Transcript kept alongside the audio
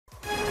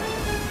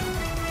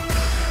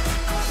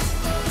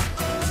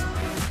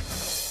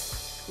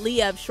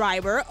Liev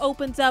Schreiber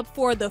opens up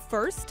for the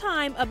first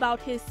time about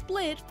his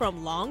split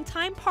from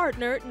longtime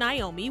partner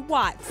Naomi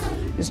Watts.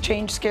 Is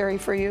change scary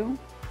for you?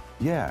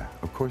 Yeah,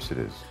 of course it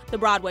is. The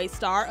Broadway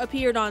star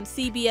appeared on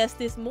CBS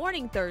This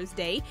Morning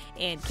Thursday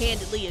and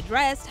candidly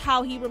addressed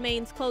how he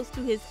remains close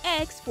to his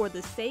ex for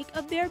the sake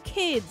of their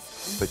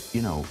kids. But,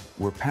 you know,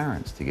 we're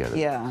parents together.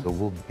 Yeah. So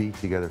we'll be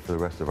together for the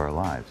rest of our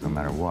lives, no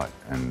matter what.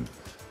 And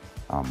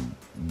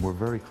we're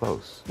very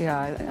close.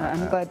 Yeah,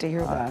 I'm glad to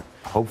hear that.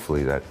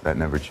 Hopefully that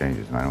never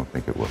changes, and I don't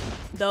think it will.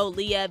 Though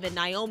Liev and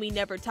Naomi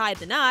never tied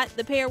the knot,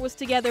 the pair was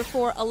together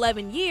for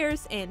 11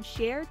 years and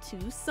share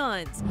 2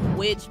 sons,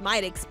 which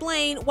might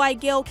explain why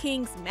Gayle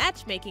King's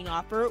matchmaking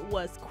offer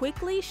was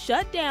quickly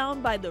shut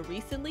down by the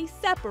recently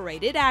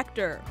separated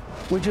actor.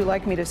 Would you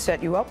like me to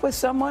set you up with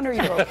someone, or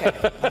you're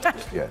okay?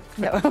 Yeah.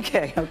 No,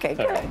 okay,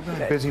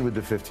 good. Busy with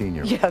the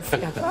 15-year-old. Yes.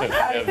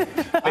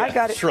 I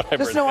got it.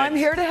 Just know I'm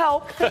here to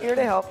help. Here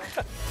to help.